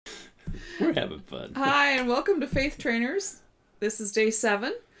We're having fun. Hi, and welcome to Faith Trainers. This is day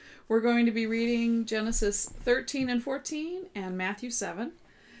 7. We're going to be reading Genesis 13 and 14 and Matthew 7.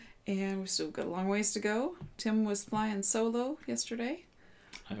 And we've still got a long ways to go. Tim was flying solo yesterday.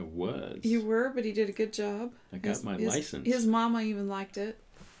 I was. You were, but he did a good job. I got my license. His mama even liked it.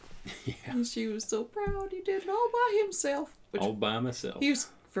 Yeah. And she was so proud. He did it all by himself. All by myself. He was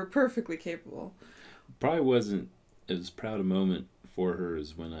perfectly capable. Probably wasn't as proud a moment for her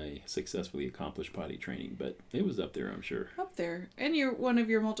as when I successfully accomplished potty training, but it was up there, I'm sure. Up there. And you're one of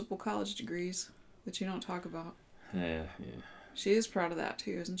your multiple college degrees that you don't talk about. Yeah. She is proud of that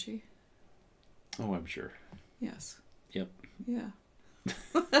too, isn't she? Oh, I'm sure. Yes. Yep. Yeah.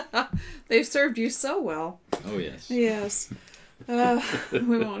 They've served you so well. Oh, yes. Yes.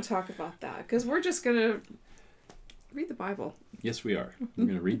 We won't talk about that because we're just going to read the Bible. Yes, we are. We're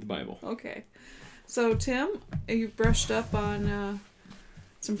going to read the Bible. Okay. So, Tim, you've brushed up on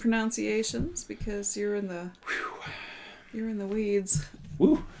some pronunciations because you're in the weeds.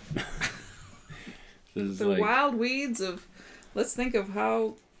 Woo! This is the wild weeds of. Let's think of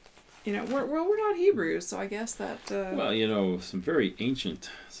how. We're not Hebrews, so I guess that. Well, some very ancient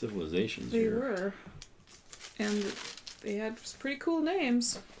civilizations. They were, and they had pretty cool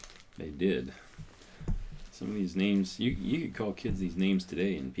names. They did. Some of these names, you could call kids these names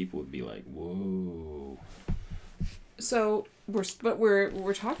today, and people would be like, "Whoa!" So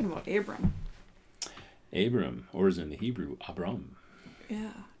we're talking about Abram. Abram, or as in the Hebrew, Abram. Yeah.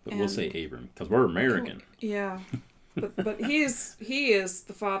 But we'll say Abram because we're American. Yeah. But he is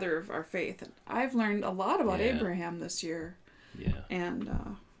the father of our faith, and I've learned a lot about Abraham this year. Yeah.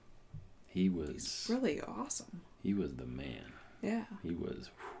 And he's really awesome. He was the man. Yeah. He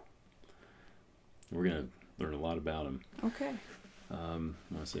was. We're gonna learn a lot about him. Okay. Want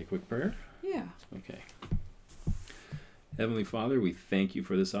to say a quick prayer? Yeah. Okay. Heavenly Father, we thank you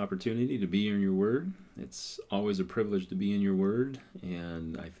for this opportunity to be in your word. It's always a privilege to be in your word,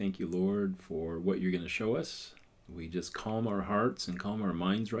 and I thank you, Lord, for what you're going to show us. We just calm our hearts and calm our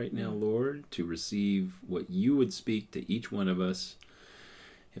minds right now, Lord, to receive what you would speak to each one of us.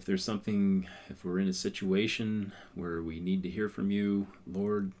 If we're in a situation where we need to hear from you,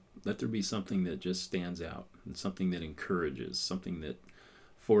 Lord, let there be something that just stands out, and something that encourages, something that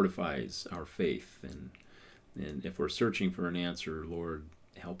fortifies our faith. And if we're searching for an answer, Lord,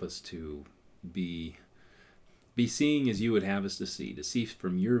 help us to be seeing as you would have us to see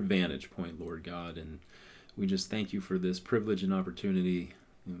from your vantage point, Lord God. And we just thank you for this privilege and opportunity,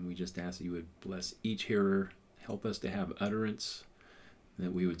 and we just ask that you would bless each hearer, help us to have utterance,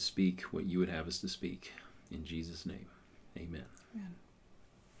 that we would speak what you would have us to speak. In Jesus' name, amen. Amen.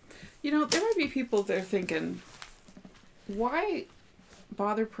 There might be people that are thinking, why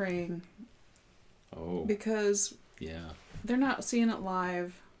bother praying? Oh. Because they're not seeing it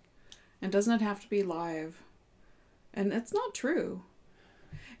live, and doesn't it have to be live? And it's not true.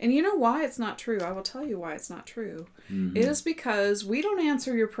 And you know why it's not true? I will tell you why it's not true. Mm-hmm. It is because we don't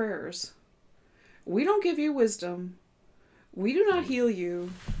answer your prayers. We don't give you wisdom. We do not heal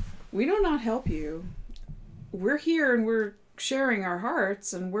you. We do not help you. We're here and we're sharing our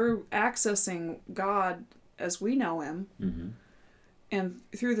hearts, and we're accessing God as we know him. Mm-hmm. And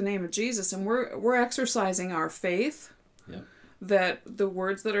through the name of Jesus, and we're exercising our faith that the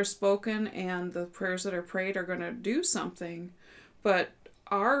words that are spoken and the prayers that are prayed are going to do something, but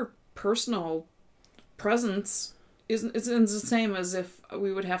our personal presence isn't the same as if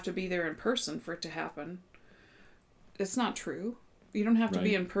we would have to be there in person for it to happen. It's not true. You don't have to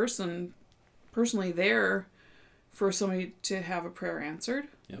be in personally there for somebody to have a prayer answered.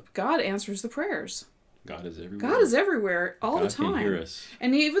 Yep. God answers the prayers. God is everywhere. God is everywhere all the time. God can hear us.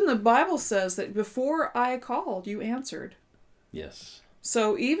 And even the Bible says that before I called, you answered. Yes.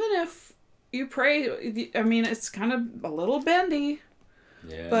 So even if you pray, it's kind of a little bendy.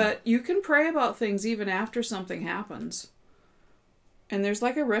 Yeah. But you can pray about things even after something happens. And there's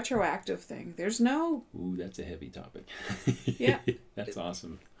like a retroactive thing. There's no... Ooh, that's a heavy topic. Yeah. That's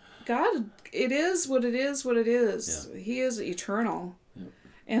awesome. God, it is what it is. Yeah. He is eternal. Yeah.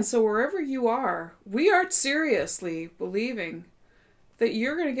 And so wherever you are, we are seriously believing that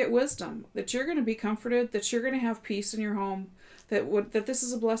you're going to get wisdom, that you're going to be comforted, that you're going to have peace in your home, that this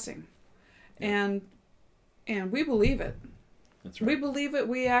is a blessing. Yeah. And we believe it. That's right. We believe it,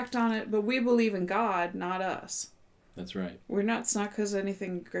 we act on it, but we believe in God, not us. That's right. It's not because of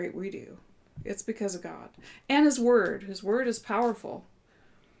anything great we do. It's because of God. And His Word. His Word is powerful.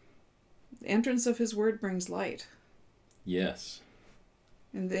 The entrance of His Word brings light. Yes.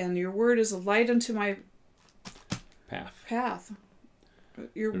 And then your Word is a light unto my path.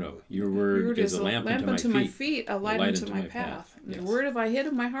 Your word is a lamp unto my feet, a light unto my path. Yes. Your word have I hid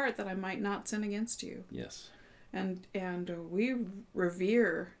in my heart that I might not sin against you. Yes. And we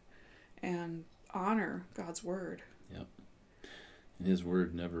revere and honor God's word. Yep. And his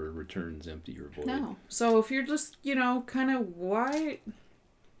word never returns empty or void. No. So if you're just, kind of why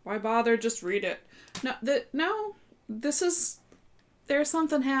bother, just read it. There's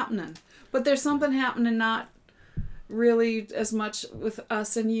something happening. But there's something happening not really as much with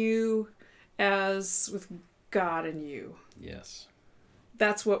us and you as with God and you. Yes.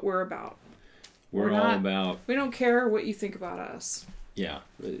 That's what we're about. We're all about... We don't care what you think about us. Yeah.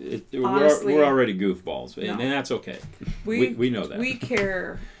 Honestly, we're already goofballs, no. and that's okay. We know that. We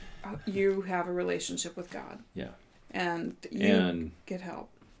care you have a relationship with God. Yeah. And you get help.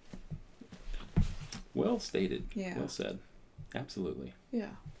 Well stated. Yeah. Well said. Absolutely.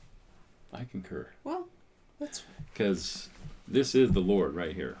 Yeah. I concur. Well, that's... Because this is the Lord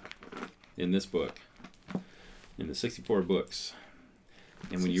right here in this book, in the 64 books.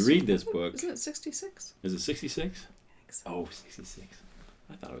 And when you read this book... Isn't it 66? Is it 66? I think so. Oh, 66.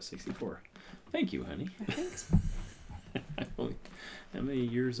 I thought it was 64. Thank you, honey. I think so. How many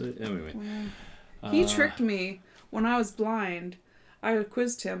years... Anyway. Well, he tricked me. When I was blind, I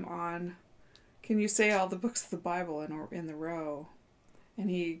quizzed him on, can you say all the books of the Bible in the row? And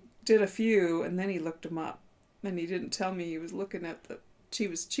he did a few, and then he looked them up. And he didn't tell me he was looking at she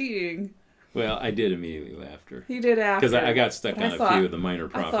was cheating. Well, I did immediately after. He did after. Because I got stuck on a few of the minor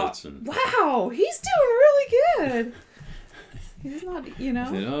prophets. Wow, he's doing really good. He's not, I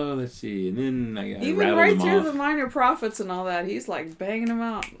said, oh, let's see. And then I even rattled right them through off. the minor prophets and all that, he's like banging them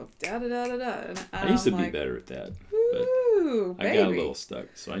out. Da-da-da-da-da. And I used to be better at that. Ooh, but I got a little stuck,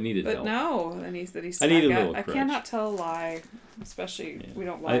 so I needed help. But no, and he said, I needed a little I crutch. cannot tell a lie, especially we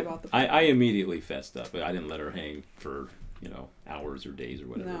don't lie about the Bible. I immediately fessed up. I didn't let her hang for, hours or days or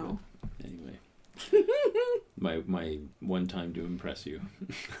whatever. No. Anyway. my one time to impress you.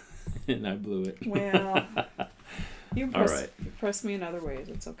 And I blew it. Well, you All impress me in other ways.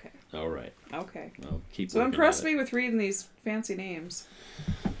 It's okay. All right. Okay. I'll keep So impress me with reading these fancy names.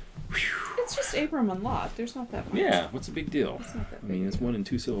 It's just Abram and Lot. There's not that much. Yeah, what's the big deal? It's not that I big. mean, it's 1 and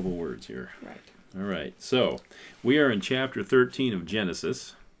 2 syllable words here. Right. All right. So, we are in chapter 13 of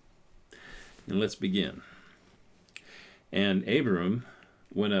Genesis. And let's begin. And Abram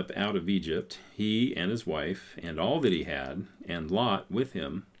went up out of Egypt, he and his wife, and all that he had, and Lot with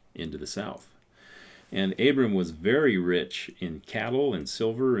him, into the south. And Abram was very rich in cattle and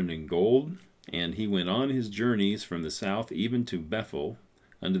silver and in gold, and he went on his journeys from the south even to Bethel,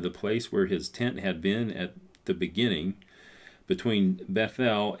 unto the place where his tent had been at the beginning, between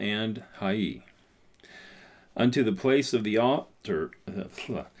Bethel and Hai, unto the place of the altar,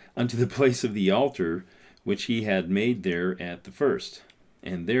 which he had made there at the first.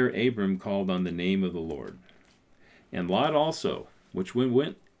 And there Abram called on the name of the Lord. And Lot also, which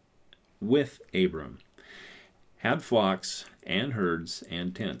went with Abram, had flocks and herds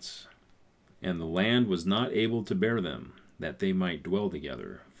and tents. And the land was not able to bear them, that they might dwell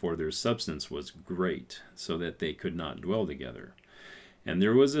together, for their substance was great, so that they could not dwell together. And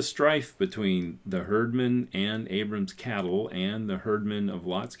there was a strife between the herdmen and Abram's cattle and the herdmen of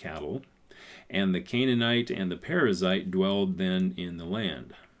Lot's cattle, and the Canaanite and the Perizzite dwelled then in the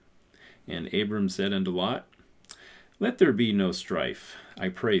land. And Abram said unto Lot, Let there be no strife, I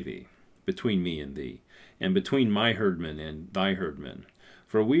pray thee, between me and thee, and between my herdmen and thy herdmen,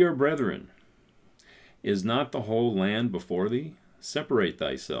 for we are brethren. Is not the whole land before thee? Separate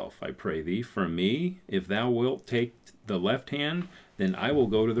thyself, I pray thee, from me. If thou wilt take the left hand, then I will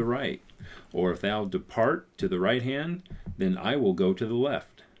go to the right. Or if thou depart to the right hand, then I will go to the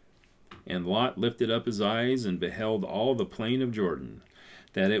left. And Lot lifted up his eyes and beheld all the plain of Jordan,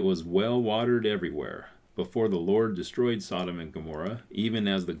 that it was well watered everywhere, before the Lord destroyed Sodom and Gomorrah, even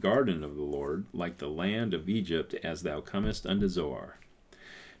as the garden of the Lord, like the land of Egypt, as thou comest unto Zoar.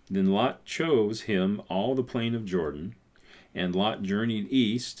 Then Lot chose him all the plain of Jordan, and Lot journeyed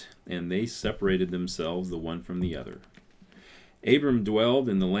east, and they separated themselves the one from the other. Abram dwelled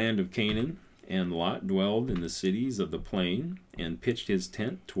in the land of Canaan, and Lot dwelled in the cities of the plain, and pitched his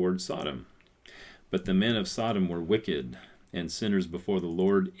tent toward Sodom. But the men of Sodom were wicked, and sinners before the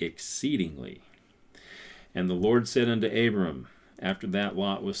Lord exceedingly. And the Lord said unto Abram, after that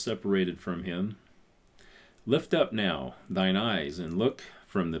Lot was separated from him, Lift up now thine eyes, and look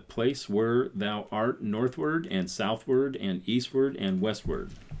from the place where thou art northward, and southward, and eastward, and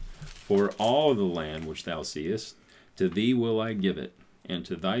westward. For all the land which thou seest, to thee will I give it, and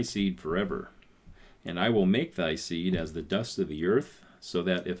to thy seed forever. And I will make thy seed as the dust of the earth, so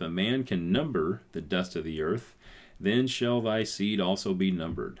that if a man can number the dust of the earth, then shall thy seed also be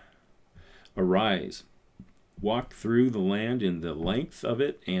numbered. Arise, walk through the land in the length of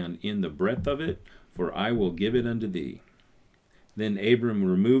it and in the breadth of it, for I will give it unto thee. Then Abram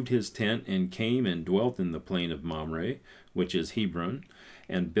removed his tent and came and dwelt in the plain of Mamre, which is Hebron,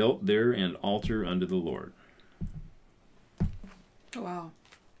 and built there an altar unto the Lord. Wow.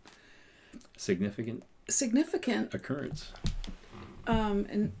 Significant occurrence.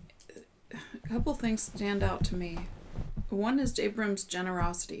 And a couple things stand out to me. One is Abram's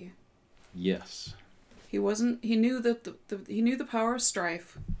generosity. Yes. He knew that he knew the power of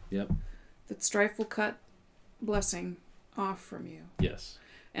strife. Yep. That strife will cut blessing off from you. Yes.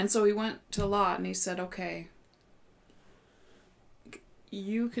 And so he went to Lot and he said, okay,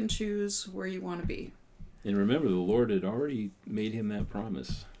 you can choose where you want to be. And remember, the Lord had already made him that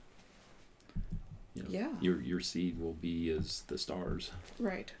promise. You know, yeah. Your seed will be as the stars.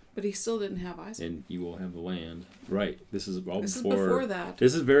 Right. But he still didn't have Isaac. And you will have the land. Right. This is all this before. Is before that.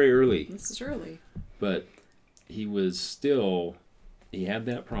 This is very early. This is early. But he was still, he had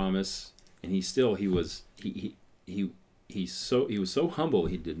that promise, and he was so humble.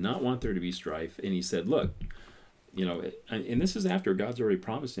 He did not want there to be strife, and he said, look, you know, and this is after God's already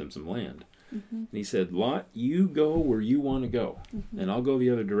promised him some land. Mm-hmm. And he said, Lot, you go where you want to go, mm-hmm. and I'll go the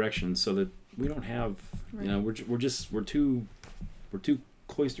other direction, so that we don't have, right. You know, we're too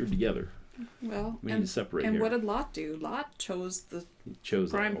cloistered together. Well, we need to separate. And here. what did Lot do? Lot chose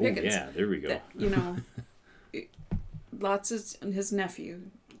prime that. pickets. Oh, yeah, there we go. That, you know, Lot's his nephew.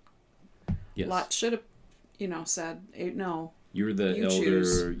 Yes. Lot should have, you know, said, no. You're the elder.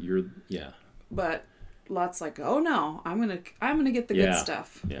 Choose. But Lot's like, oh no, I'm gonna get the good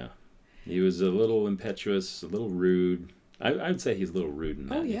stuff. Yeah. He was a little impetuous, a little rude. I'd say he's a little rude in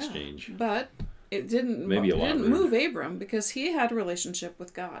that exchange. But it didn't move Abram because he had a relationship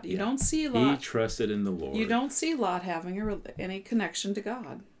with God. You don't see Lot. He trusted in the Lord. You don't see Lot having any connection to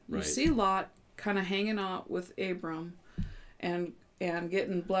God. You see Lot kind of hanging out with Abram and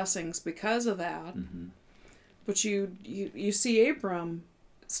getting blessings because of that. Mm-hmm. But you see Abram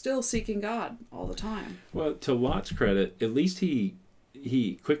still seeking God all the time. Well, to Lot's credit, at least he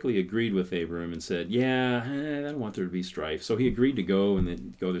quickly agreed with Abram and said, I don't want there to be strife. So he agreed to go and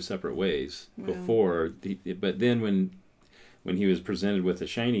then go their separate ways but then when he was presented with the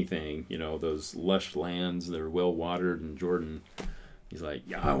shiny thing, you know, those lush lands that are well watered in Jordan, he's like,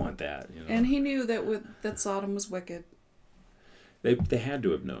 I want that. You know? And he knew that Sodom was wicked. They had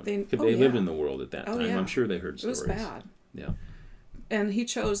to have known. They lived in the world at that time. Yeah. I'm sure they heard stories. It was bad. Yeah. And he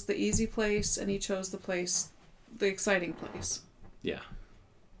chose the easy place, and he chose the exciting place. Yeah.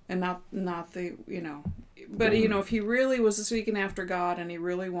 And not the, you know, but you know, if he really was seeking after God and he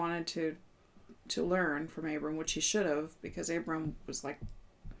really wanted to learn from Abram, which he should have, because Abram was like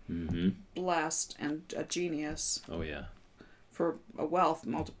blessed and a genius. Oh yeah. For a wealth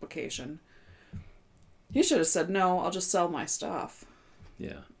multiplication. He should have said, no, I'll just sell my stuff.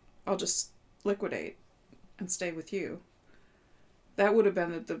 Yeah. I'll just liquidate and stay with you. That would have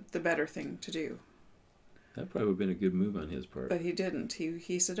been the better thing to do. That probably would have been a good move on his part. But he didn't.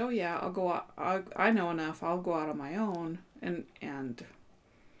 He said, oh yeah, I'll go out. I know enough. I'll go out on my own. And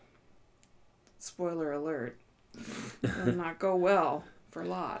spoiler alert, it will not go well for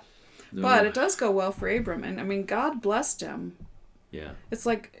Lot. No. But it does go well for Abram. And I mean, God blessed him. Yeah. It's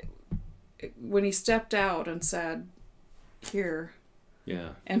like when he stepped out and said, here. Yeah.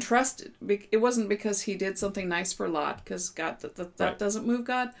 And trusted. It wasn't because he did something nice for Lot, because God that doesn't move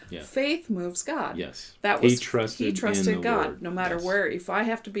God. Yeah. Faith moves God. Yes. He trusted in God. Lord. No matter where. If I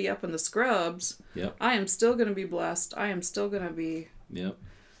have to be up in the scrubs, I am still going to be blessed. I am still going to be. Yep.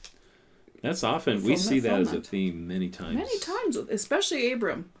 That's often we see that as a theme many times. Many times, especially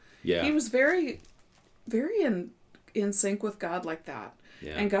Abram. Yeah. He was very, very in sync with God like that.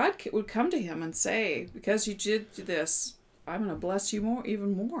 Yeah. And God would come to him and say, because you did this, I'm going to bless you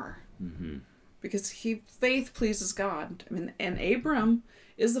even more. Mm-hmm. Because faith pleases God. I mean, and Abram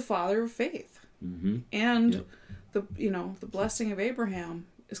is the father of faith. Mm-hmm. And the blessing of Abraham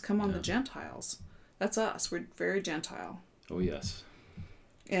is come on the Gentiles. That's us. We're very Gentile. Oh yes.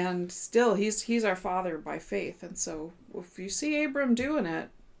 And still, he's our father by faith. And so, if you see Abram doing it,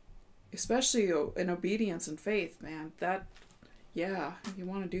 especially in obedience and faith, man, you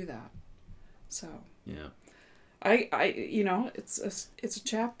want to do that. So. Yeah. It's a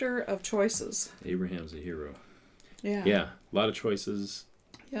chapter of choices. Abraham's a hero. Yeah. Yeah, a lot of choices.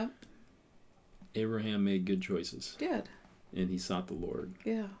 Yep. Abraham made good choices. Did. And he sought the Lord.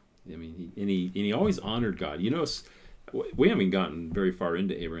 Yeah. I mean, he always honored God. You know, we haven't gotten very far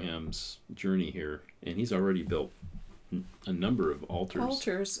into Abraham's journey here, and he's already built a number of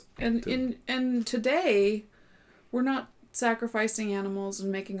altars. And today, we're not sacrificing animals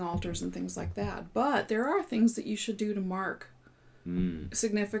and making altars and things like that. But there are things that you should do to mark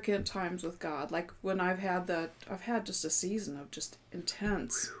significant times with God. Like when I've had just a season of just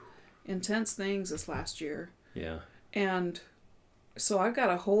intense things this last year. Yeah. And so I've got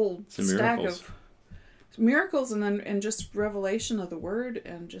a whole Some stack miracles. of miracles, and just revelation of the word,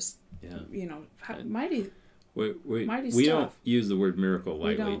 and just mighty. Mighty we stuff. don't use the word miracle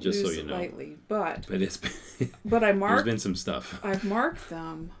lightly, just so you know. Lightly, but it's but I marked. There's been some stuff. I've marked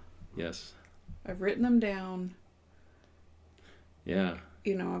them. Yes. I've written them down. Yeah.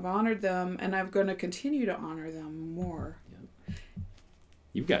 I've honored them, and I'm going to continue to honor them more. Yeah.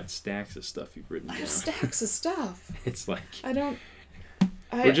 You've got stacks of stuff you've written down. I have stacks of stuff. It's like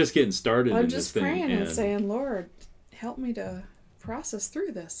we're just getting started. I'm just praying and saying, Lord, help me to process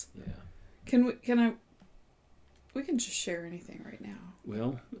through this. Yeah. We can just share anything right now.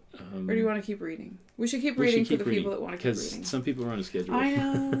 Well, or do you want to keep reading? We should keep reading for the people that want to keep reading. Because some people are on a schedule. I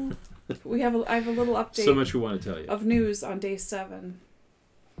know. I have a little update. So much we want to tell you of news on day 7.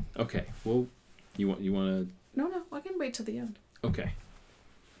 Okay. Well, you want to? No. I can wait till the end. Okay.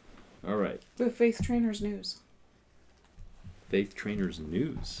 All right. We have Faith Trainers news. Faith Trainers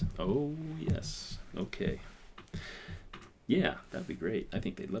news. Oh yes. Okay. Yeah, that'd be great. I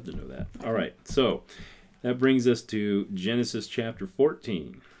think they'd love to know that. Okay. All right. So that brings us to Genesis chapter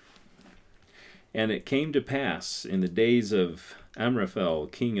 14. And it came to pass in the days of Amraphel,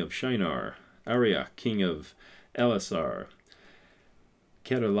 king of Shinar, Arioch, king of Elasar,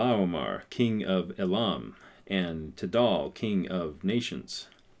 Kedorlaomer, king of Elam, and Tidal, king of nations,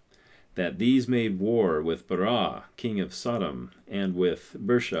 that these made war with Barah, king of Sodom, and with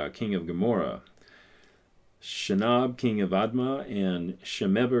Bersha, king of Gomorrah, Shinab, king of Admah, and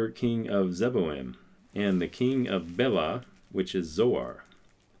Shemeber, king of Zeboim, and the king of Bela, which is Zoar.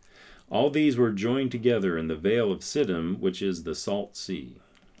 All these were joined together in the vale of Siddim, which is the Salt Sea.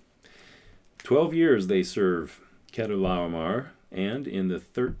 12 years they served Kedorlaomer, and in the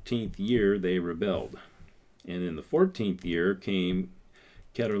 13th year they rebelled. And in the 14th year came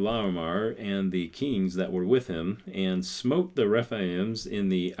Kedorlaomer and the kings that were with him, and smote the Rephaims in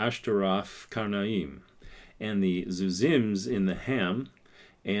the Ashtaroth Karnaim, and the Zuzims in the Ham,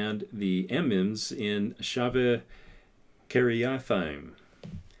 and the Emims in Shaveh Kiriathaim,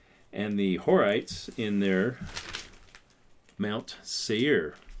 and the Horites in their Mount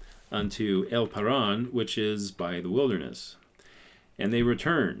Seir, unto El Paran, which is by the wilderness. And they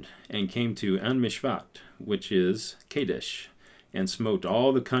returned, and came to Anmishvat, which is Kadesh, and smote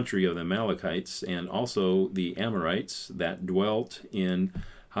all the country of the Amalekites, and also the Amorites that dwelt in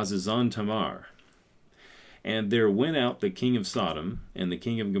Hazazon Tamar. And there went out the king of Sodom, and the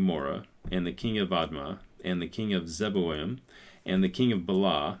king of Gomorrah, and the king of Admah, and the king of Zeboim, and the king of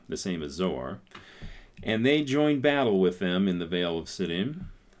Bela, the same as Zoar, and they joined battle with them in the vale of Siddim,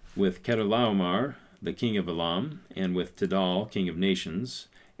 with Kedorlaomer, the king of Elam, and with Tidal, king of nations,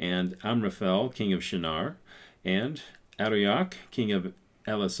 and Amraphel, king of Shinar, and Arioch, king of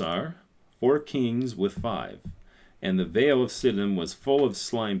Elasar, 4 kings with 5. And the vale of Siddim was full of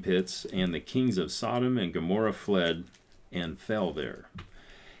slime pits, and the kings of Sodom and Gomorrah fled, and fell there.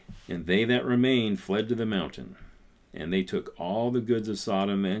 And they that remained fled to the mountain. And they took all the goods of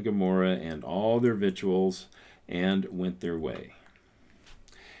Sodom and Gomorrah, and all their victuals, and went their way.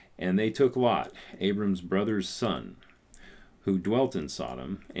 And they took Lot, Abram's brother's son, who dwelt in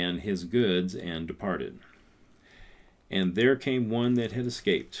Sodom, and his goods, and departed. And there came one that had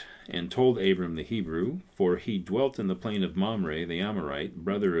escaped, and told Abram the Hebrew, for he dwelt in the plain of Mamre the Amorite,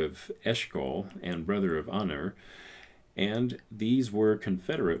 brother of Eshcol, and brother of Aner, and these were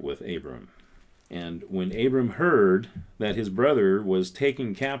confederate with Abram. And when Abram heard that his brother was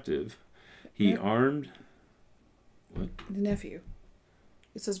taken captive, he armed... What? The nephew.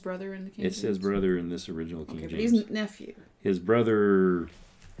 It says brother in the King James. It says brother in this original King James. But he's nephew. His brother...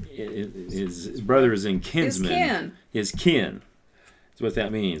 His brother is in kinsman. His kin. His kin. That's what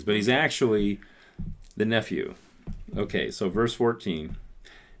that means. But he's actually the nephew. Okay, so verse 14.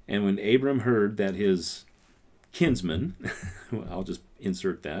 And when Abram heard that his kinsman, well, I'll just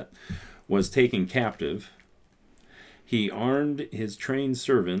insert that, was taken captive, he armed his trained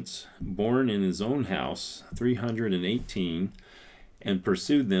servants, born in his own house, 318, and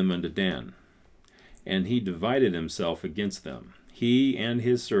pursued them unto Dan. And he divided himself against them, he and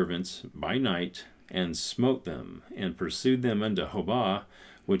his servants, by night, and smote them, and pursued them unto Hobah,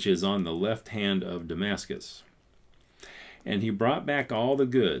 which is on the left hand of Damascus. And he brought back all the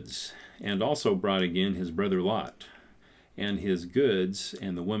goods, and also brought again his brother Lot, and his goods,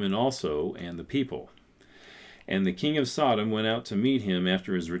 and the women also, and the people. And the king of Sodom went out to meet him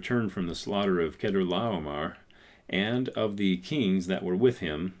after his return from the slaughter of Kedorlaomer, and of the kings that were with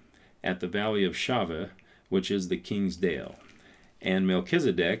him at the valley of Shaveh, which is the king's dale. And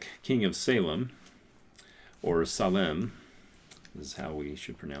Melchizedek, king of Salem, or Salem, this is how we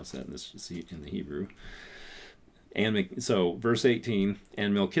should pronounce that in the Hebrew. And so, verse 18,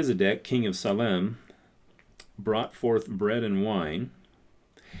 and Melchizedek, king of Salem, brought forth bread and wine,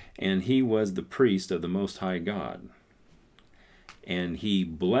 and he was the priest of the Most High God. And he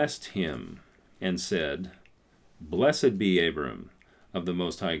blessed him and said, Blessed be Abram of the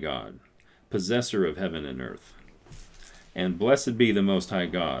Most High God, possessor of heaven and earth. And blessed be the Most High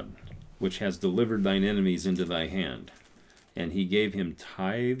God, which has delivered thine enemies into thy hand. And he gave him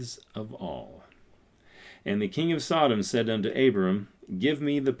tithes of all. And the king of Sodom said unto Abram, Give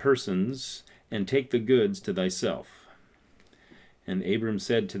me the persons, and take the goods to thyself. And Abram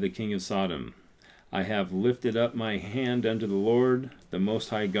said to the king of Sodom, I have lifted up my hand unto the Lord, the Most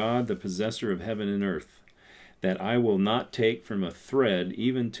High God, the possessor of heaven and earth, that I will not take from a thread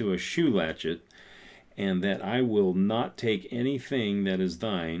even to a shoe latchet, and that I will not take anything that is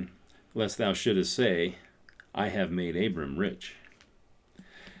thine, lest thou shouldest say, I have made Abram rich.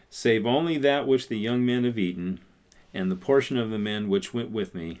 Save only that which the young men have eaten, and the portion of the men which went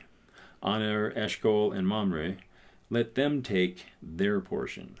with me, Aner, Eshcol, and Mamre, let them take their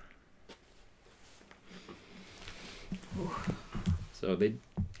portion. So they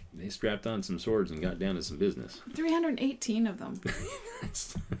strapped on some swords and got down to some business. 318 of them.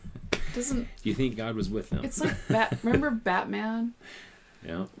 Doesn't... Do you think God was with them? It's like, remember Batman?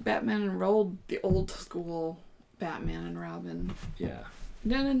 Yeah. Batman enrolled the old school Batman and Robin. Yeah.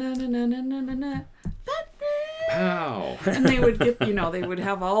 Na na na na na na na na na. Batman. Pow. And they would get, they would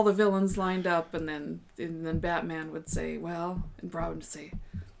have all the villains lined up, and then Batman would say, well, and Robin would say,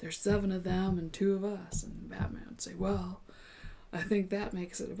 there's 7 of them and 2 of us, and Batman would say, well, I think that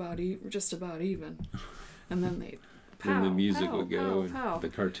makes it just about even. And then they'd and the music would go, pow. and the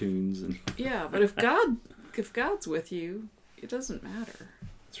cartoons, and yeah, but if God's with you, it doesn't matter.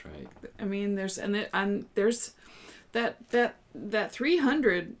 That's right. I mean, there's that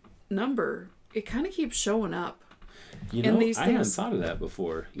 300 number. It kind of keeps showing up. I hadn't thought of that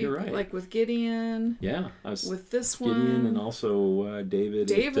before. You're right. Like with Gideon. Yeah, with this one. Gideon and also David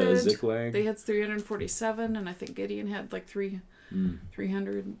at Ziklag. They had 347, and I think Gideon had like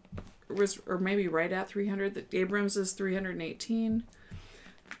 300. Or maybe right at 300. That Abrams is 318.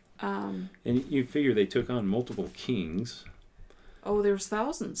 And you figure they took on multiple kings. Oh, there's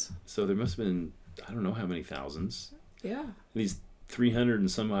thousands. So there must have been, I don't know how many thousands. Yeah. These 300 and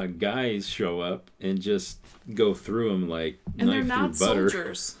some odd guys show up and just go through them like and knife through butter. And they're not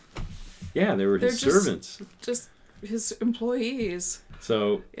soldiers. Yeah, they were his servants. Just his employees.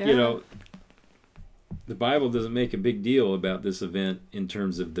 So, the Bible doesn't make a big deal about this event in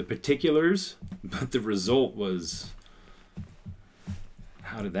terms of the particulars, but the result was,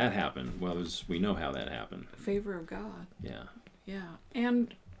 how did that happen? Well, we know how that happened. Favor of God. Yeah. Yeah.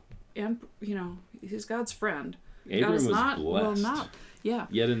 And he's God's friend. Abram was blessed. Well, yeah.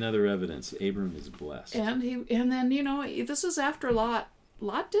 Yet another evidence. Abram is blessed. And then this is after Lot.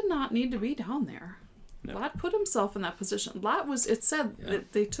 Lot did not need to be down there. No. Lot put himself in that position. It said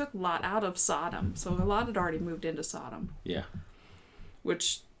that they took Lot out of Sodom. So Lot had already moved into Sodom. Yeah.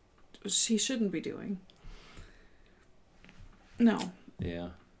 Which he shouldn't be doing. No. Yeah.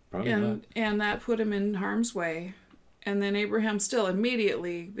 Probably not. And that put him in harm's way. And then Abraham still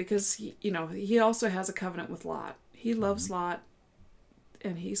immediately, because he also has a covenant with Lot. He loves Lot,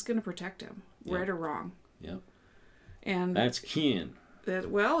 and he's going to protect him, right or wrong. Yeah. And that's kin.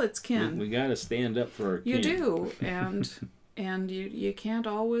 It's kin. We got to stand up for our kin. You do, and you can't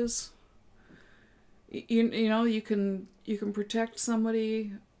always. You can protect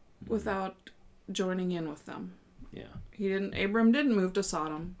somebody without joining in with them. Yeah. Abram didn't move to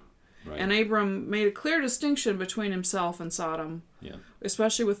Sodom. Right. And Abram made a clear distinction between himself and Sodom,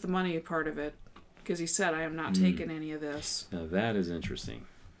 especially with the money part of it, because he said, I am not taking any of this. Now that is interesting.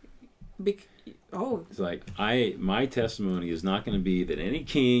 It's like, my testimony is not going to be that any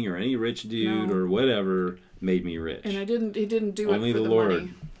king or any rich dude or whatever made me rich. And he didn't do it for the money. Only the Lord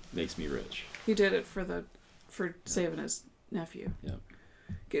makes me rich. He did it for saving his nephew. Yeah.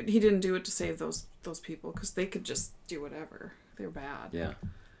 He didn't do it to save those people, because they could just do whatever. They're bad. Yeah.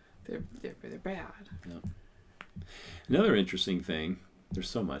 They're bad. Yeah. Another interesting thing, there's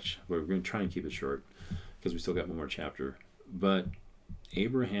so much, we're going to try and keep it short because we still got one more chapter, but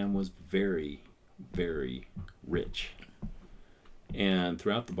Abraham was very, very rich. And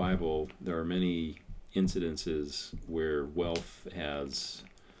throughout the Bible, there are many incidences where wealth has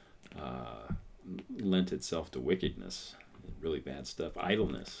lent itself to wickedness, really bad stuff,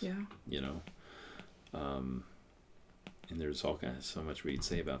 idleness. Yeah. there's all kinds, so much we could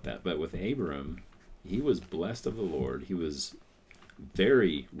say about that. But with Abram, he was blessed of the Lord. He was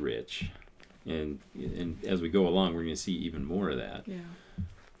very rich, and as we go along, we're going to see even more of that. Yeah.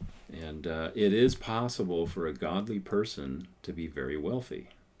 And it is possible for a godly person to be very wealthy,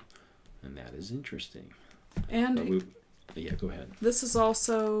 and that is interesting. And yeah, go ahead. This is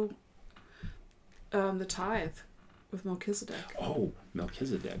also the tithe with Melchizedek. Oh,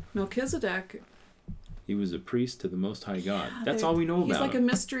 Melchizedek. Melchizedek. He was a priest to the Most High God. Yeah, That's all we know about him. He's like a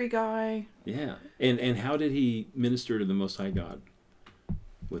mystery guy. Yeah. And how did he minister to the Most High God?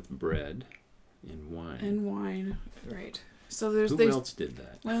 With bread and wine. And wine, right. So there's Who else did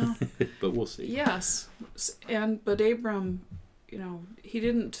that? Well, but we'll see. Yes. But Abram, he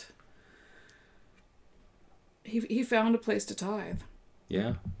didn't. He found a place to tithe.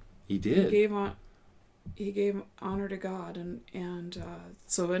 Yeah, he did. He gave honor to God, and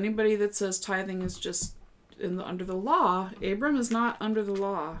so anybody that says tithing is just under the law, Abram is not under the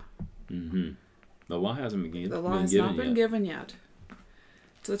law. Mm-hmm. The law hasn't been given. The law has not been given yet.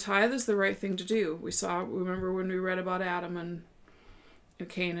 So the tithe is the right thing to do. Remember when we read about Adam and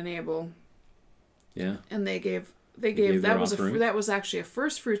Cain and Abel. Yeah. And they gave that was actually a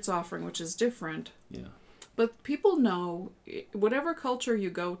first fruits offering, which is different. Yeah. But people know, whatever culture you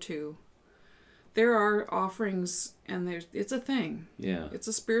go to, there are offerings, and it's a thing. Yeah. It's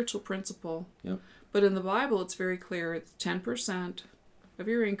a spiritual principle. Yep. But in the Bible, it's very clear. It's 10% of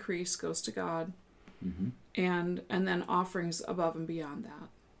your increase goes to God, mm-hmm. and then offerings above and beyond that.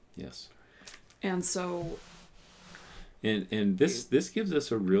 Yes. And so. And this gives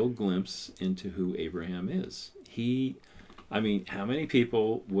us a real glimpse into who Abraham is. How many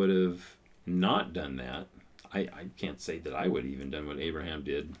people would have not done that? I can't say that I would have even done what Abraham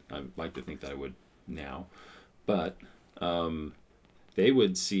did. I'd like to think that I would now. But they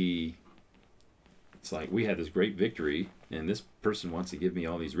would see, it's like, we had this great victory, and this person wants to give me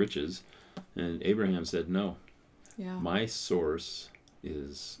all these riches. And Abraham said, no. Yeah. My source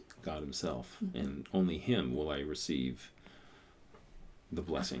is God himself, mm-hmm. and only him will I receive the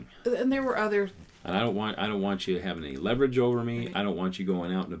blessing. And there were other... And I don't want you having any leverage over me. Right. I don't want you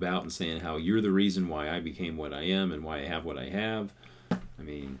going out and about and saying how you're the reason why I became what I am and why I have what I have. I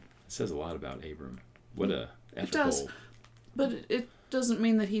mean, it says a lot about Abram. What a ethical... It does, but it doesn't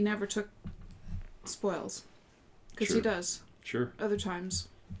mean that he never took spoils. Because Sure. he does. Sure. Other times.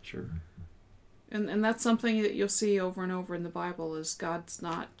 Sure. And that's something that you'll see over and over in the Bible, is God's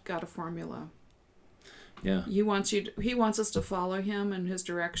not got a formula. Yeah. He wants us to follow him in his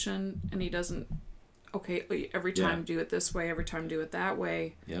direction, and he doesn't, okay, every time do it this way, every time do it that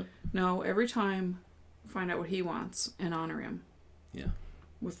way. Yep. No, every time find out what he wants and honor him. Yeah.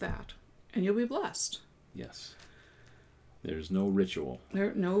 With that. And you'll be blessed. Yes. There's no ritual.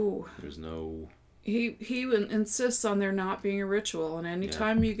 There's no... He insists on there not being a ritual, and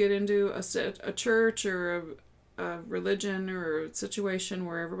anytime you get into a church or a religion or a situation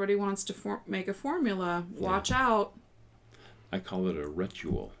where everybody wants to make a formula, watch out. I call it a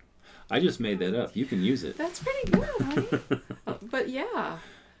ritual. I just made that up. You can use it. That's pretty good, honey. But yeah.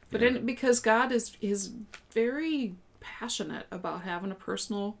 But because God is very passionate about having a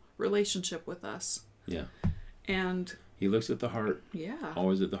personal relationship with us. Yeah. And he looks at the heart. Yeah.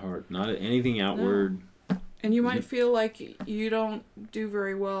 Always at the heart. Not at anything outward. No. And you might feel like you don't do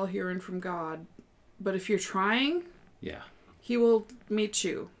very well hearing from God. But if you're trying, he will meet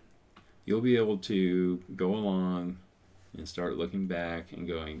you. You'll be able to go along and start looking back and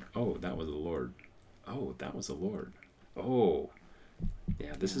going, oh, that was the Lord. Oh, that was the Lord. Oh,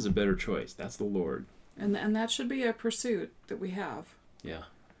 yeah, this is a better choice. That's the Lord. And that should be a pursuit that we have. Yeah.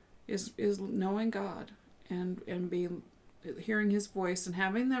 Is knowing God and hearing his voice and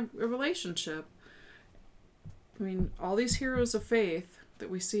having a relationship. I mean, all these heroes of faith that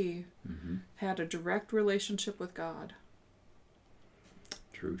we see had a direct relationship with God.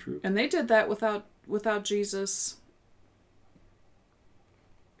 True. And they did that without Jesus.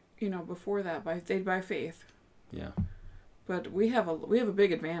 Before that, by faith. Yeah. But we have a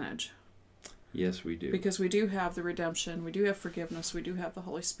big advantage. Yes, we do. Because we do have the redemption, we do have forgiveness, we do have the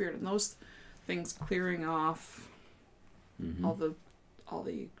Holy Spirit, and those things clearing off all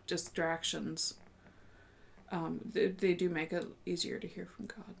the distractions. They do make it easier to hear from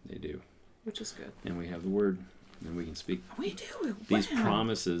God. They do. Which is good. And we have the Word, and we can speak these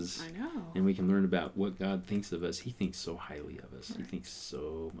promises. I know. And we can learn about what God thinks of us. He thinks so highly of us. Right. He thinks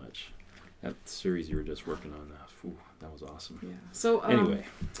so much. That series you were just working on, that was awesome. Yeah. So, anyway.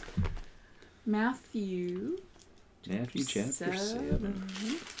 Matthew chapter 7.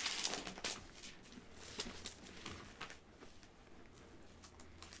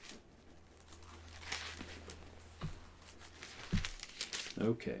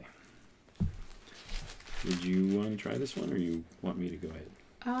 Okay. Would you want to try this one, or you want me to go ahead?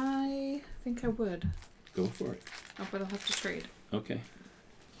 I think I would. Go for it. Oh, but I'll have to trade. Okay.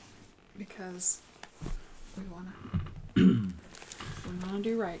 Because we want to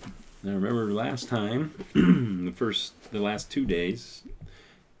do right. Now remember last time, the last 2 days,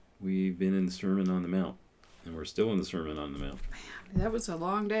 we've been in the Sermon on the Mount, and we're still in the Sermon on the Mount. Man, that was a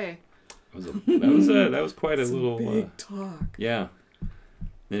long day. That was quite a little big talk. Yeah,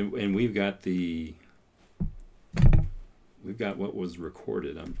 and we've got what was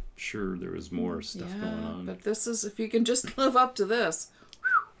recorded. I'm sure there was more stuff going on. But this is, if you can just live up to this,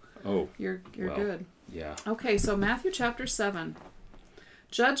 you're well, good. Yeah. Okay, so Matthew chapter 7.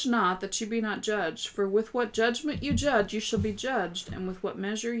 Judge not, that you be not judged. For with what judgment you judge, you shall be judged, and with what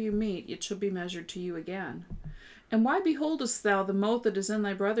measure you mete, it shall be measured to you again. And why beholdest thou the mote that is in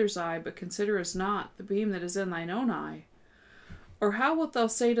thy brother's eye, but considerest not the beam that is in thine own eye? Or how wilt thou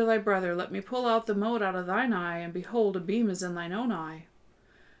say to thy brother, Let me pull out the mote out of thine eye, and behold, a beam is in thine own eye?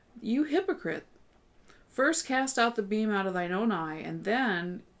 You hypocrite! First cast out the beam out of thine own eye, and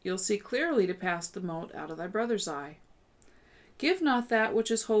then you'll see clearly to pass the mote out of thy brother's eye. Give not that which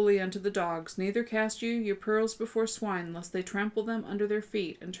is holy unto the dogs, neither cast you your pearls before swine, lest they trample them under their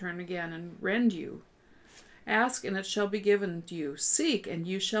feet, and turn again, and rend you. Ask, and it shall be given you. Seek, and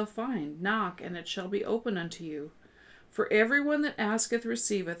you shall find. Knock, and it shall be opened unto you. For every one that asketh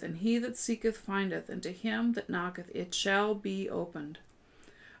receiveth, and he that seeketh findeth, and to him that knocketh it shall be opened.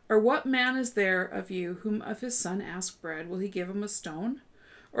 Or what man is there of you whom if his son ask bread, will he give him a stone?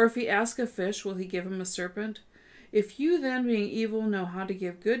 Or if he ask a fish, will he give him a serpent? If you then, being evil, know how to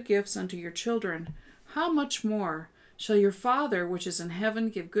give good gifts unto your children, how much more shall your Father which is in heaven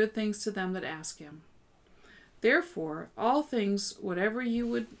give good things to them that ask him? Therefore, all things, whatever you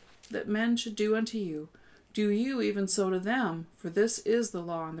would that men should do unto you, do you even so to them, for this is the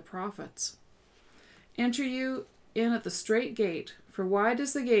law and the prophets. Enter you in at the strait gate, for wide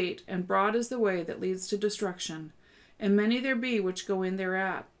is the gate, and broad is the way that leads to destruction, and many there be which go in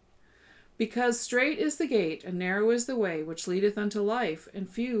thereat. Because strait is the gate, and narrow is the way which leadeth unto life, and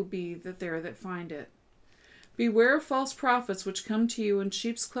few be there that find it. Beware of false prophets which come to you in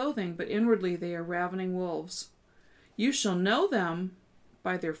sheep's clothing, but inwardly they are ravening wolves. You shall know them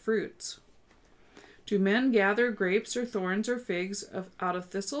by their fruits. Do men gather grapes or thorns or figs out of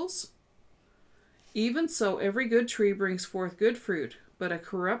thistles? Even so every good tree brings forth good fruit, but a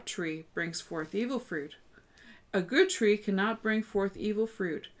corrupt tree brings forth evil fruit. A good tree cannot bring forth evil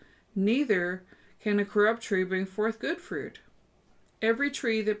fruit, neither can a corrupt tree bring forth good fruit. Every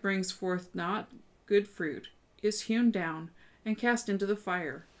tree that brings forth not good fruit is hewn down and cast into the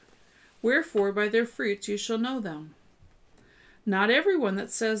fire. Wherefore by their fruits you shall know them. Not every one that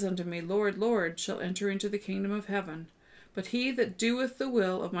says unto me, Lord, Lord, shall enter into the kingdom of heaven, but he that doeth the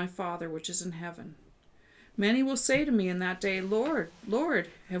will of my Father which is in heaven. Many will say to me in that day, Lord, Lord,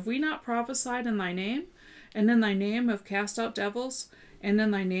 have we not prophesied in thy name, and in thy name have cast out devils, and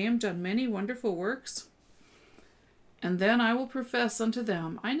in thy name done many wonderful works? And then I will profess unto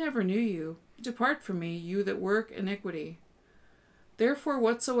them, I never knew you. Depart from me, you that work iniquity. Therefore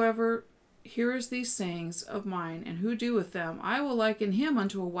whatsoever hears these sayings of mine, and who doeth them, I will liken him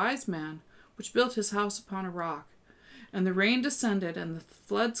unto a wise man, which built his house upon a rock. And the rain descended, and the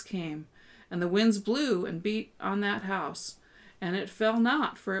floods came, and the winds blew and beat on that house, and it fell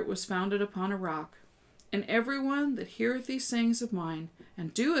not, for it was founded upon a rock. And every one that heareth these sayings of mine,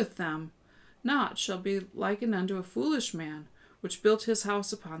 and doeth them not, shall be likened unto a foolish man, which built his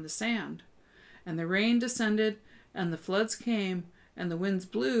house upon the sand. And the rain descended, and the floods came, and the winds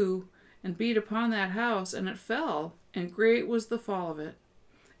blew, and beat upon that house, and it fell, and great was the fall of it.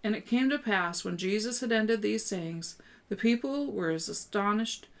 And it came to pass, when Jesus had ended these sayings, the people were as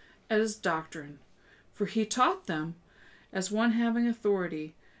astonished at his doctrine, for he taught them as one having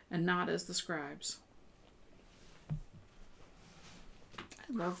authority, and not as the scribes.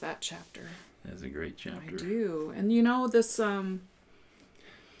 I love that chapter. That's a great chapter. I do. And you know, this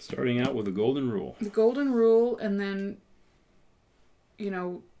starting out with the golden rule. The golden rule, and then, you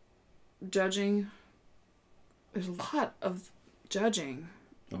know, judging. There's a lot of judging.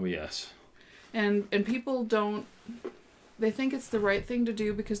 Oh, yes. And people don't, they think it's the right thing to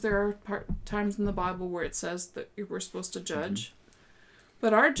do because there are times in the Bible where it says that we're supposed to judge. Mm-hmm.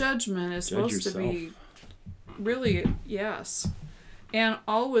 But our judgment is supposed to be really, yes. And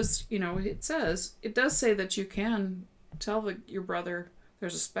always, you know, it does say that you can tell your brother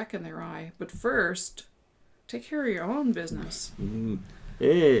there's a speck in their eye, but first, take care of your own business. Mm.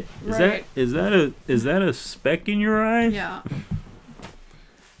 Hey, right. is that a speck in your eye? Yeah.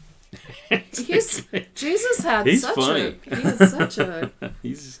 Jesus had he's such funny. a he has such a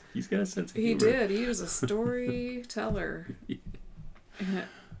he's got a sense of humor. He did. He was a storyteller. And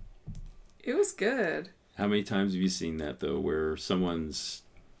it was good. How many times have you seen that though, where someone's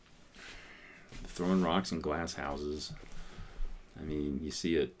throwing rocks in glass houses? I mean, you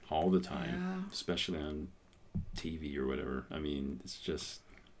see it all the time, especially on TV or whatever. I mean, it's just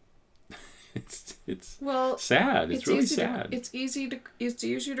it's sad. It's really sad. It's easier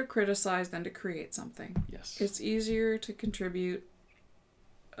to criticize than to create something. Yes. It's easier to contribute.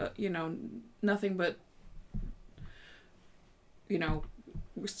 Nothing but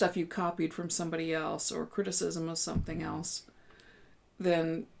stuff you copied from somebody else or criticism of something else.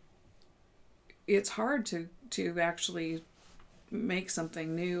 Then it's hard to actually make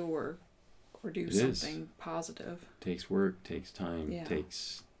something new or do something positive. Takes work, takes time, Yeah.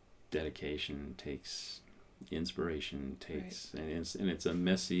 takes dedication, takes inspiration, takes Right. and it's a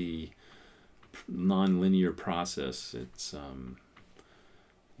messy, non-linear process. It's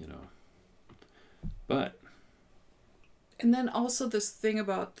but And then also this thing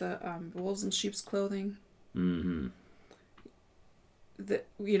about the wolves in sheep's clothing. mm-hmm. That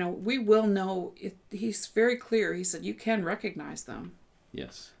we will know. He's very clear. He said you can recognize them.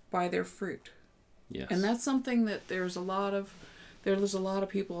 Yes. By their fruit. Yes. And that's something that there's a lot of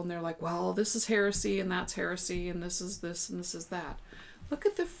people, and they're like, well, this is heresy and that's heresy and this is this and this is that. Look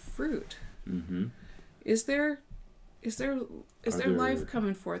at the fruit. Mm-hmm. Is there life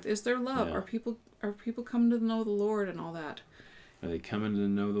coming forth? Is there love? Yeah. Are people coming to know the Lord and all that? Are they coming to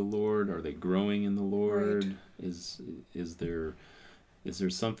know the Lord? Are they growing in the Lord? Right. Is there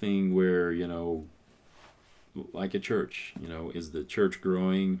something where, like a church, is the church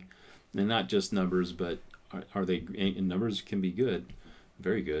growing? And not just numbers, but are they, and numbers can be good,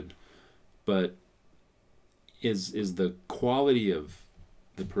 very good, but is the quality of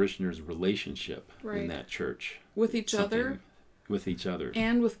the parishioners' relationship Right. in that church With each other? With each other.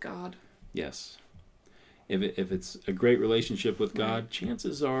 And with God. Yes. If it's a great relationship with God, Right.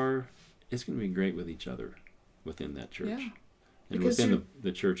 chances are it's going to be great with each other within that church. Yeah. And Because within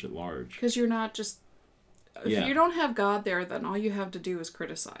the church at large. Because you're not just... If you don't have God there, then all you have to do is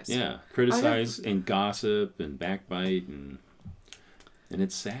criticize. Yeah, criticize and gossip and backbite and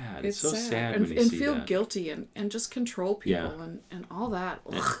it's sad. It's so sad when you see that. And feel guilty and just control people and all that.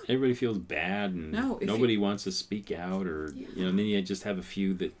 And everybody feels bad and nobody wants to speak out or and then you just have a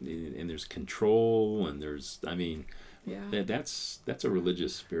few that and there's control and there's that's a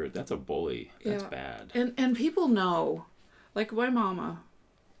religious spirit. That's a bully. That's bad. And people know, like my mama.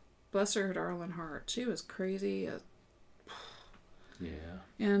 Bless her darling heart. She was crazy.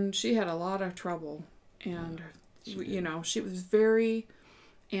 And she had a lot of trouble. And, she was very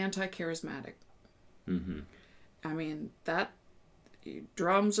anti-charismatic. Mm-hmm. I mean, that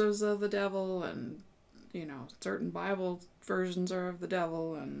drums is of the devil and, certain Bible versions are of the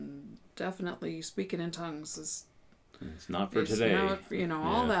devil and definitely speaking in tongues is... It's not for today.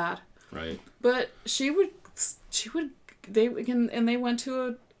 All that. Right. But they went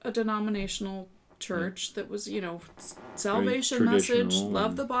to a denominational church that was, salvation message,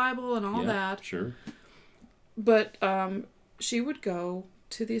 love the Bible and all that. Sure. But she would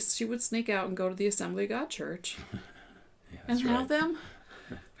sneak out and go to the Assembly of God church and have them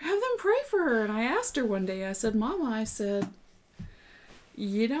pray for her. And I asked her one day, I said, Mama,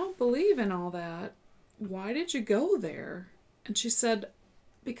 you don't believe in all that. Why did you go there? And she said,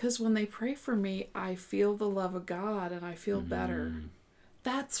 because when they pray for me, I feel the love of God and I feel better.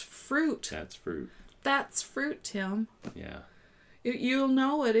 That's fruit. That's fruit. That's fruit, Tim. Yeah. You'll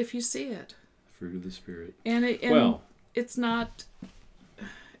know it if you see it. Fruit of the Spirit. And it's not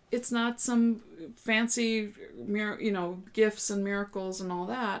some fancy, gifts and miracles and all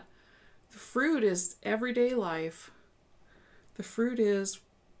that. The fruit is everyday life. The fruit is,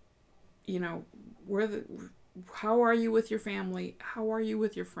 how are you with your family? How are you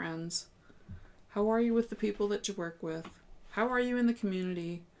with your friends? How are you with the people that you work with? How are you in the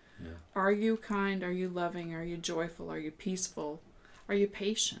community? Yeah. Are you kind? Are you loving? Are you joyful? Are you peaceful? Are you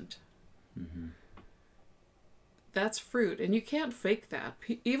patient? Mm-hmm. That's fruit, and you can't fake that.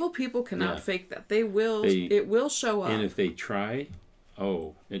 Evil people cannot fake that. It will show up. And if they try,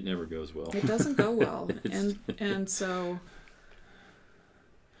 it never goes well. It doesn't go well, and so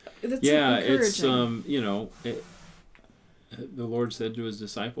that's encouraging. The Lord said to his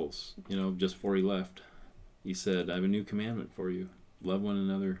disciples, just before he left, he said, I have a new commandment for you. Love one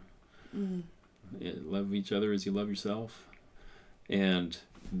another. Love each other as you love yourself. And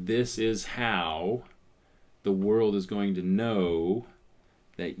this is how the world is going to know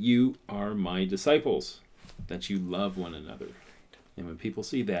that you are my disciples, that you love one another. And when people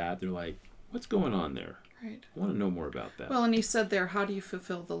see that, they're like, what's going on there? Right. I want to know more about that. Well, and he said there, how do you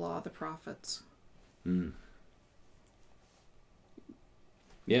fulfill the law of the prophets?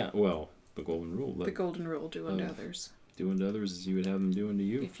 Yeah, well, the golden rule. The golden rule, do unto others. Do unto others as you would have them do unto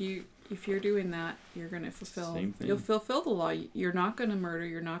you. If you're doing that, you're going to fulfill. Same thing. You'll fulfill the law. You're not going to murder.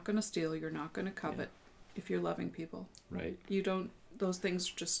 You're not going to steal. You're not going to covet. If you're loving people, right? You don't. Those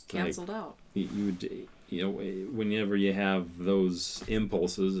things are just canceled out. You would, you know, whenever you have those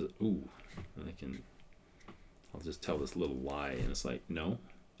impulses, I'll just tell this little lie, and it's like, no,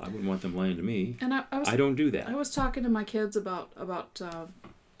 I wouldn't want them lying to me. And I don't do that. I was talking to my kids about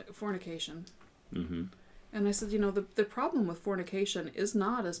fornication. Mm-hmm. And I said, the problem with fornication is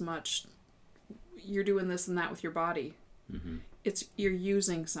not as much you're doing this and that with your body. Mm-hmm. It's you're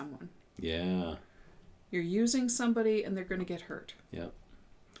using someone. Yeah. You're using somebody and they're going to get hurt. Yeah.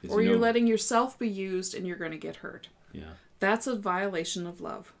 Or you're letting yourself be used and you're going to get hurt. Yeah. That's a violation of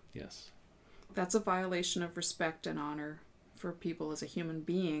love. Yes. That's a violation of respect and honor for people as a human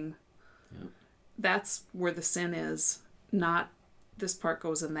being. Yeah. That's where the sin is, not this part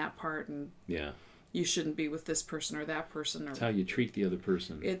goes in that part and you shouldn't be with this person or that person. It's how you treat the other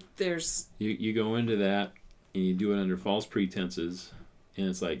person. You go into that and you do it under false pretenses, and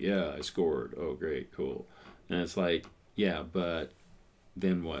it's like, yeah, I scored. Oh, great, cool. And it's like, yeah, but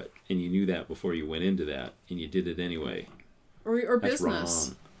then what? And you knew that before you went into that, and you did it anyway. Or That's business.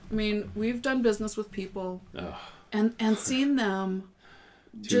 Wrong. I mean, we've done business with people and seen them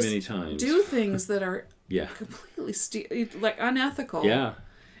too many times do things that are completely like unethical. Yeah.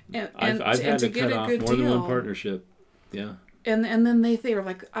 And I've had to get cut off more than one partnership. Yeah. And then they are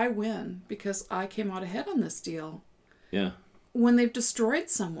like, I win because I came out ahead on this deal. Yeah. When they've destroyed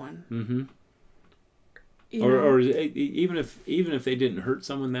someone. Mm-hmm. Or even if they didn't hurt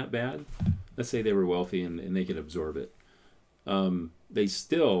someone that bad, let's say they were wealthy and they could absorb it. They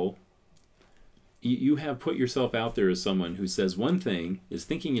still, you have put yourself out there as someone who says one thing, is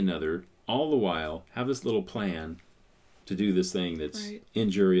thinking another, all the while have this little plan to do this thing that's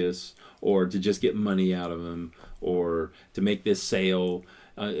injurious, or to just get money out of them, or to make this sale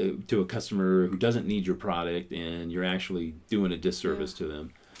to a customer who doesn't need your product, and you're actually doing a disservice to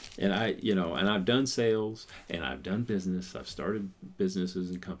them. And I've done sales, and I've done business. I've started businesses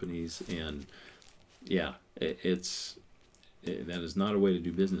and companies, and that is not a way to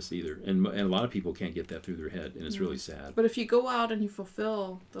do business either. And a lot of people can't get that through their head, and it's really sad. But if you go out and you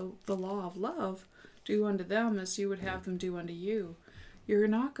fulfill the law of love, do unto them as you would have them do unto you, you're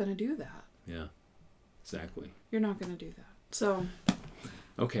not going to do that. Yeah, exactly. You're not going to do that. So,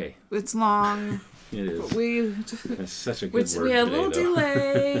 okay. It's long. It is. But that's such a good word. We had today, a little though.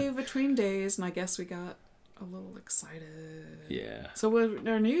 delay between days, and I guess we got a little excited. Yeah. So what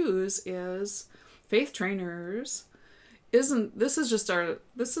our news is, Faith Trainers this is just a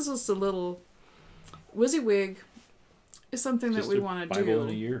little WYSIWYG is something just that we want to do. Bible in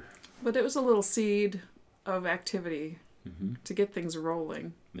a year. But it was a little seed of activity to get things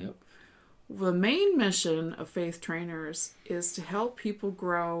rolling. Yep. The main mission of Faith Trainers is to help people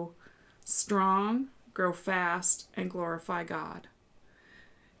grow strong, grow fast, and glorify God.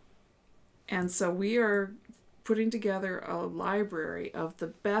 And so we are putting together a library of the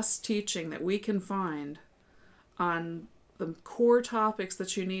best teaching that we can find on the core topics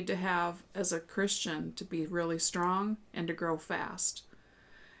that you need to have as a Christian to be really strong and to grow fast.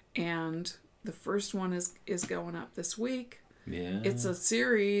 And the first one is going up this week. Yeah. It's a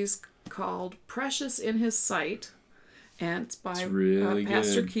series called Precious in His Sight, and it's by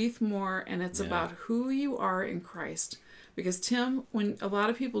Pastor Keith Moore, and it's about who you are in Christ. Because Tim, when a lot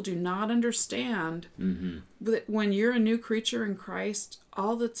of people do not understand that when you're a new creature in Christ,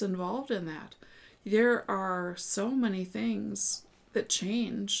 all that's involved in that, there are so many things that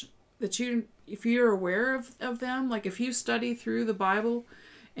change that if you're aware of them, like if you study through the Bible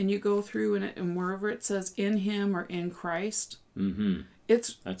and you go through and wherever it says in Him or in Christ,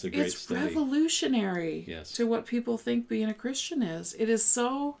 that's a great study. Revolutionary to what people think being a Christian is. It is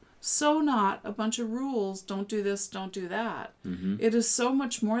so not a bunch of rules. Don't do this, don't do that. It is so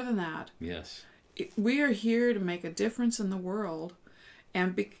much more than that. Yes. We are here to make a difference in the world,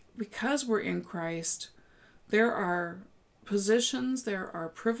 and because we're in Christ, there are positions, there are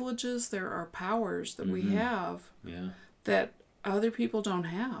privileges, there are powers that we have that other people don't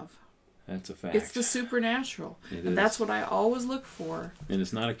have. That's a fact. It's the supernatural. And that's what I always look for. And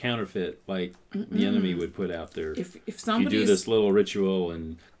it's not a counterfeit like the enemy would put out there. If you do this little ritual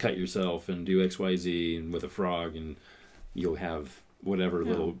and cut yourself and do XYZ and with a frog, and you'll have whatever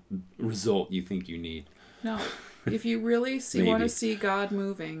little result you think you need. No. If you really want to see God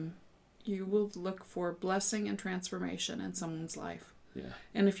moving, you will look for blessing and transformation in someone's life. Yeah.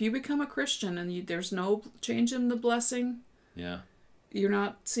 And if you become a Christian and there's no change in the blessing, yeah, you're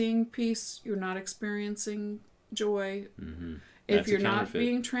not seeing peace, you're not experiencing joy. Mm-hmm. If you're not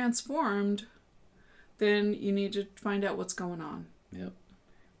being transformed, then you need to find out what's going on. Yep.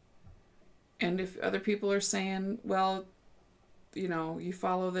 And if other people are saying, well, you know, you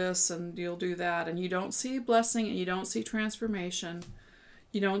follow this and you'll do that, and you don't see blessing and you don't see transformation,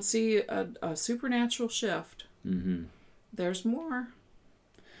 you don't see a supernatural shift, mm-hmm. there's more.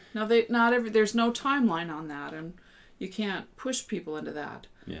 Now, there's no timeline on that, and you can't push people into that.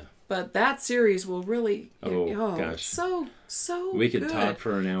 Yeah. But that series will really... gosh. It's so we could good. talk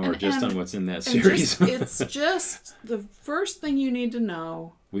for an hour on what's in that and series. It's just the first thing you need to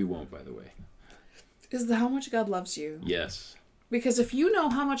know. We won't, by the way. Is how much God loves you. Yes. Because if you know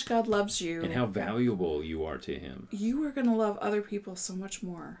how much God loves you... And how valuable you are to Him. You are going to love other people so much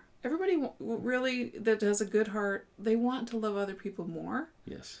more. Everybody really that has a good heart, they want to love other people more.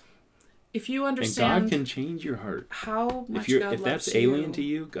 Yes. If you understand, and God can change your heart. How much God loves you. If that's alien to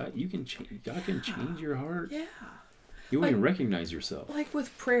you, God can change your heart. Yeah. You won't even recognize yourself. Like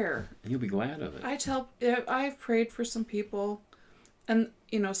with prayer. And you'll be glad of it. I've prayed for some people, and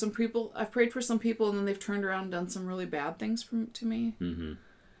you know, I've prayed for some people, and then they've turned around and done some really bad things to me. Mm-hmm.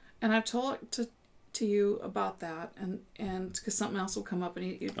 And I've talked to you about that, and because something else will come up,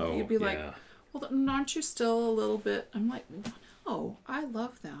 and you'd be like, well, aren't you still a little bit? I'm like, no, I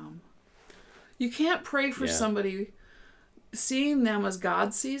love them. You can't pray for somebody seeing them as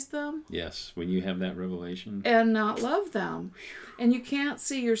God sees them. Yes, when you have that revelation. And not love them. And you can't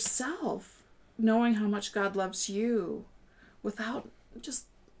see yourself knowing how much God loves you without just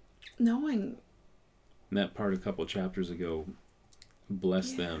knowing. And that part a couple chapters ago,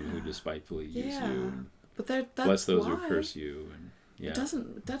 bless them who despitefully use you. But that's bless those who curse you. And,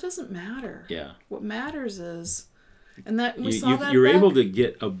 that doesn't matter. Yeah. What matters is... And that you're able to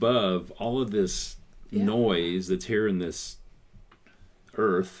get above all of this noise that's here in this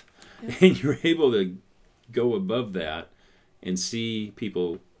earth, and you're able to go above that and see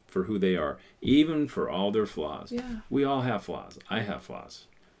people for who they are, even for all their flaws. Yeah. We all have flaws. I have flaws.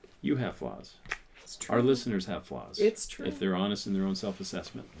 You have flaws. It's true. Our listeners have flaws. It's true. If they're honest in their own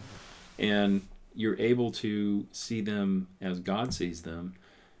self-assessment. And you're able to see them as God sees them.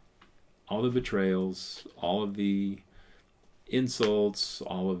 All the betrayals, all of the insults,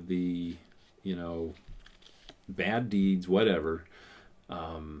 all of the, bad deeds, whatever.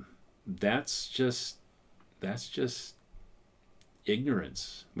 That's just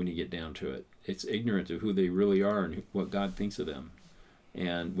ignorance when you get down to it. It's ignorant of who they really are and what God thinks of them.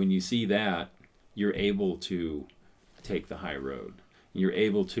 And when you see that, you're able to take the high road. You're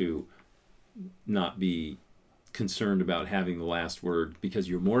able to not be concerned about having the last word because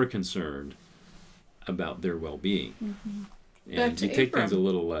you're more concerned about their well-being. Mm-hmm. And you take things a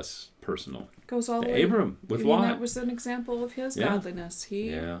little less personal. Goes all the way. Abram with Lot. That was an example of his godliness.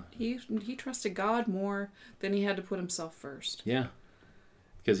 He trusted God more than he had to put himself first. Yeah.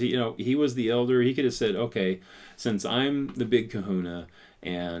 Because he was the elder. He could have said, okay, since I'm the big kahuna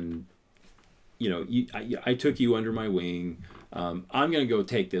and I took you under my wing, I'm going to go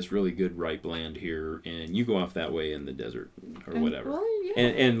take this really good ripe land here, and you go off that way in the desert or whatever. Well, yeah.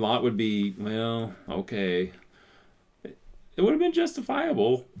 And Lot would be, well, okay. It would have been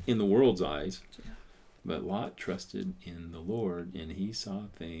justifiable in the world's eyes. Yeah. But Lot trusted in the Lord, and he saw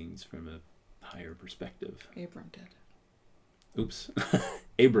things from a higher perspective. Abram did. Oops.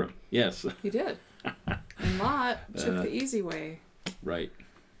 Abram, yes. He did. And Lot took the easy way. Right.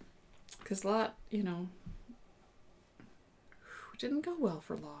 Because Lot, didn't go well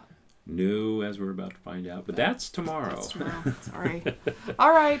for Lot. No, as we're about to find out. But that's tomorrow. That's tomorrow. Sorry.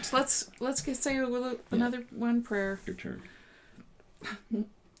 All right, let's say another one prayer. Your turn.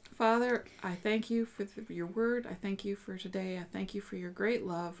 Father, I thank you for your word. I thank you for today. I thank you for your great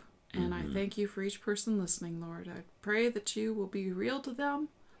love. And I thank you for each person listening, Lord. I pray that you will be real to them,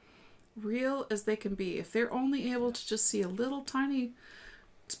 real as they can be. If they're only able to just see a little tiny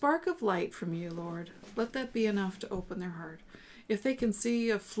spark of light from you, Lord, let that be enough to open their heart. If they can see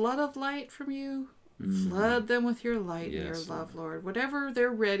a flood of light from you, flood them with your light and your love, Lord. Whatever they're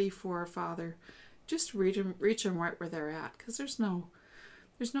ready for, Father, just reach them right where they're at. Because there's no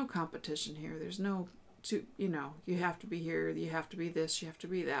competition here. There's no, you have to be here, you have to be this, you have to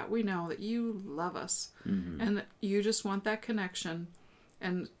be that. We know that you love us and that you just want that connection.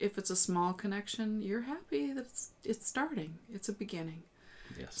 And if it's a small connection, you're happy that it's starting. It's a beginning.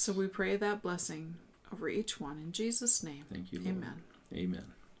 Yes. So we pray that blessing over each one in Jesus' name. Thank you, Lord. Amen. Amen.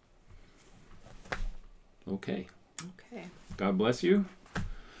 Okay. Okay. God bless you.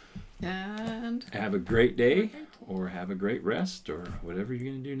 And have a great day, or have a great rest, or whatever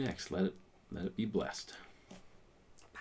you're going to do next. Let it be blessed.